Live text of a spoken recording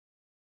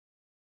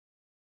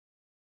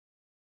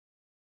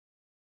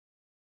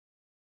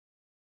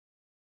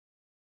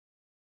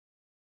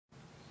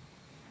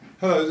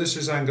Hello, this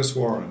is Angus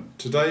Warren.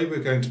 Today we're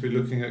going to be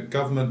looking at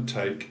government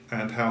take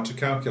and how to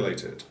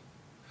calculate it.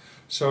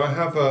 So I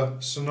have a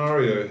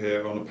scenario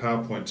here on a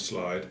PowerPoint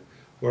slide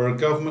where a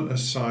government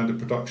has signed a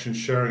production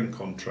sharing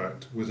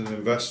contract with an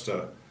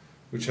investor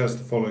which has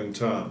the following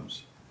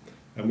terms.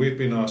 And we've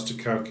been asked to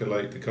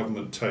calculate the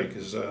government take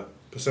as a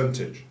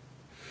percentage.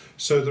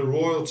 So the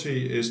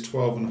royalty is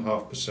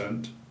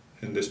 12.5%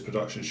 in this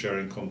production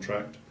sharing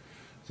contract.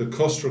 The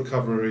cost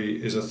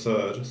recovery is a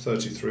third,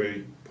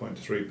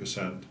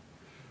 33.3%.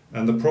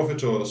 And the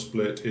profit oil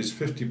split is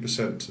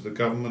 50% to the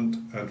government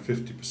and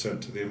 50%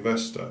 to the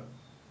investor.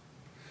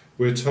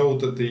 We're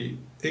told that the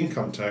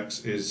income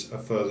tax is a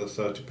further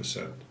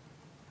 30%.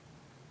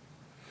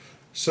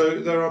 So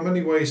there are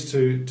many ways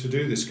to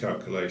do this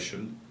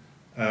calculation,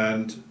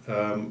 and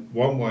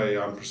one way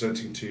I'm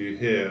presenting to you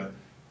here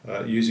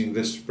using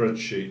this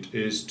spreadsheet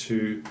is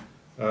to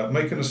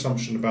make an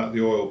assumption about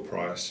the oil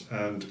price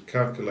and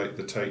calculate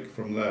the take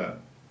from there.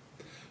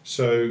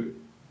 So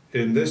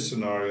in this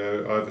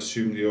scenario, I've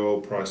assumed the oil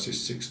price is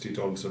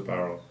 $60 a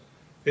barrel.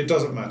 It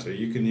doesn't matter,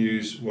 you can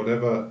use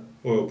whatever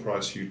oil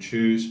price you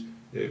choose,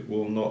 it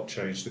will not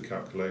change the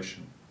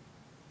calculation.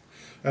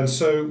 And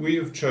so we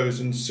have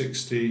chosen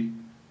 $60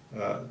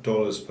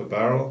 per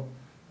barrel,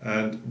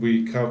 and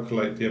we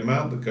calculate the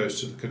amount that goes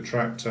to the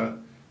contractor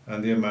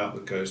and the amount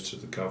that goes to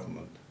the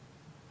government.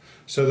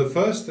 So the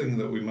first thing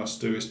that we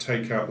must do is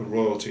take out the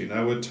royalty.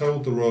 Now we're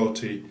told the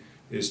royalty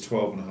is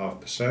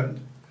 12.5%.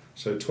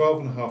 So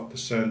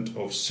 12.5%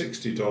 of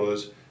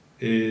 $60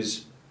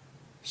 is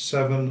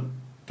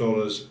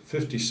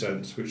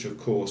 $7.50, which of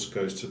course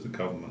goes to the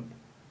government.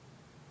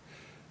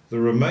 The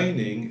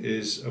remaining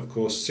is of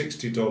course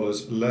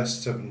 $60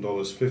 less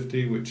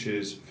 $7.50, which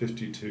is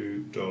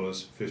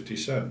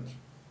 $52.50.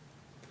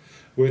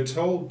 We're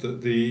told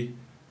that the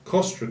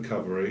cost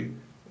recovery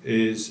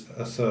is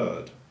a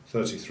third,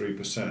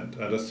 33%,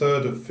 and a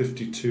third of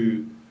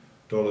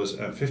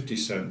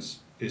 $52.50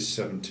 is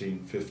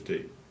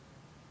 $17.50.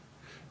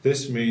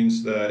 This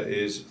means there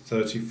is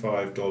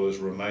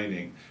 $35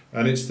 remaining,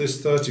 and it's this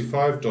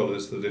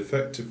 $35 that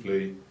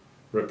effectively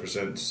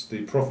represents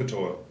the profit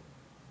oil.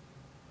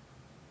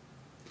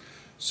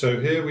 So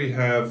here we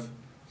have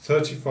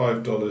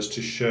 $35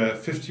 to share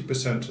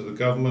 50% to the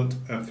government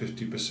and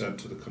 50%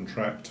 to the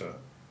contractor.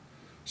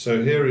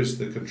 So here is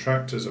the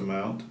contractor's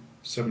amount,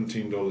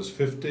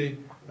 $17.50,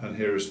 and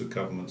here is the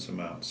government's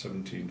amount,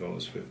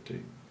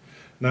 $17.50.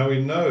 Now we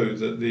know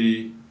that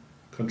the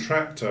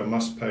contractor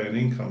must pay an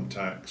income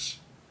tax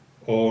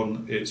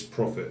on its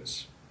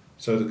profits.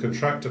 So the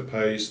contractor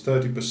pays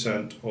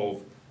 30%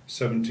 of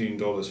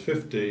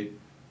 $17.50,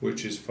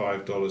 which is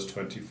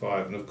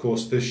 $5.25. And of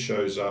course this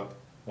shows up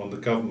on the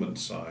government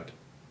side,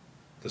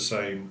 the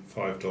same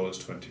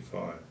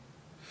 $5.25.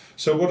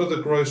 So what are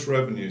the gross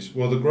revenues?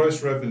 Well, the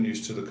gross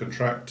revenues to the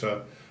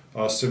contractor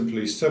are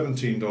simply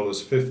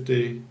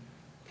 $17.50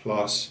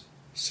 plus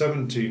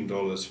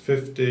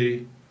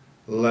 $17.50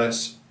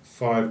 less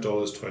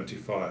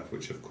 $5.25,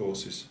 which of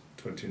course is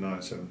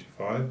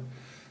 $29.75,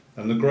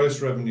 and the gross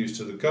revenues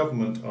to the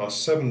government are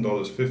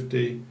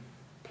 $7.50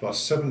 plus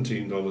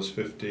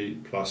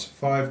 $17.50 plus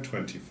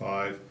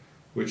 $5.25,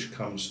 which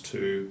comes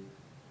to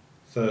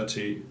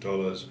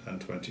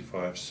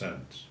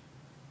 $30.25.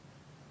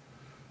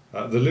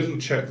 The little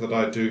check that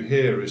I do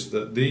here is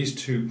that these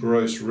two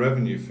gross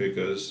revenue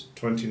figures,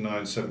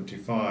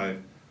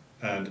 $29.75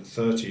 and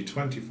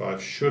 $30.25,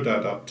 should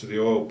add up to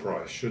the oil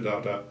price, should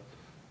add up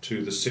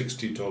to the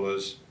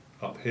 $60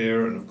 up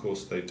here, and of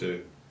course they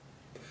do.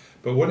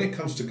 But when it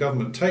comes to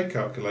government take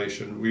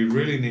calculation, we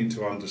really need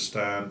to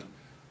understand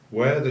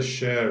where the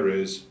share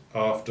is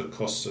after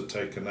costs are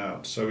taken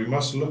out. So we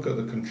must look at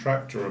the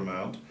contractor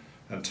amount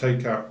and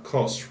take out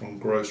costs from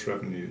gross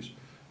revenues.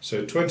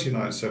 So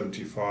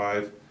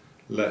 $29.75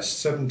 less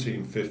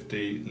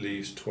 $17.50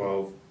 leaves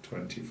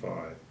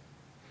 $12.25.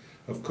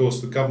 Of course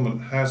the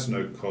government has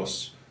no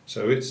costs,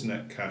 so its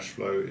net cash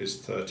flow is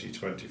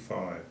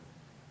 $30.25.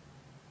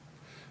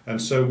 And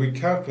so we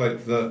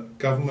calculate the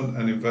government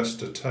and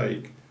investor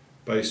take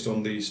based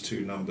on these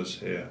two numbers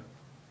here.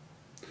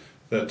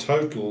 Their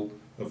total,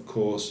 of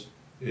course,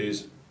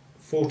 is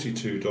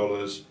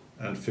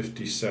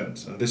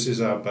 $42.50, and this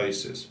is our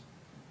basis.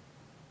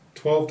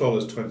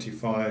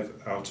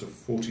 $12.25 out of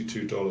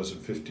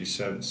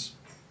 $42.50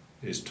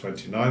 is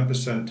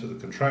 29% to the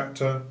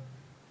contractor,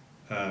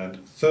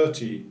 and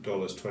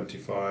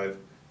 $30.25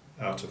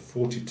 out of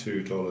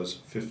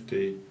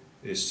 $42.50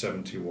 is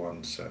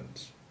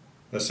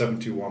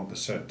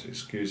 71%,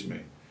 excuse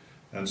me.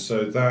 And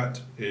so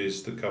that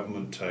is the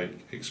government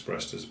take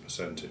expressed as a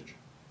percentage.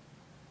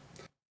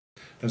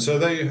 And so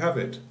there you have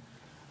it.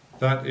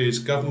 That is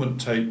government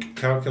take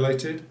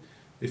calculated.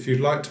 If you'd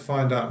like to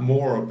find out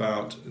more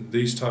about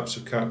these types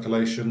of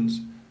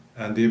calculations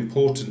and the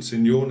importance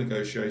in your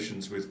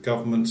negotiations with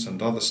governments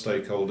and other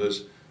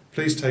stakeholders,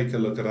 please take a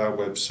look at our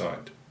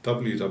website,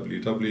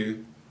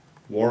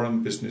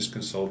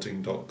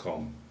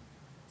 www.warrenbusinessconsulting.com.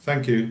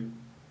 Thank you.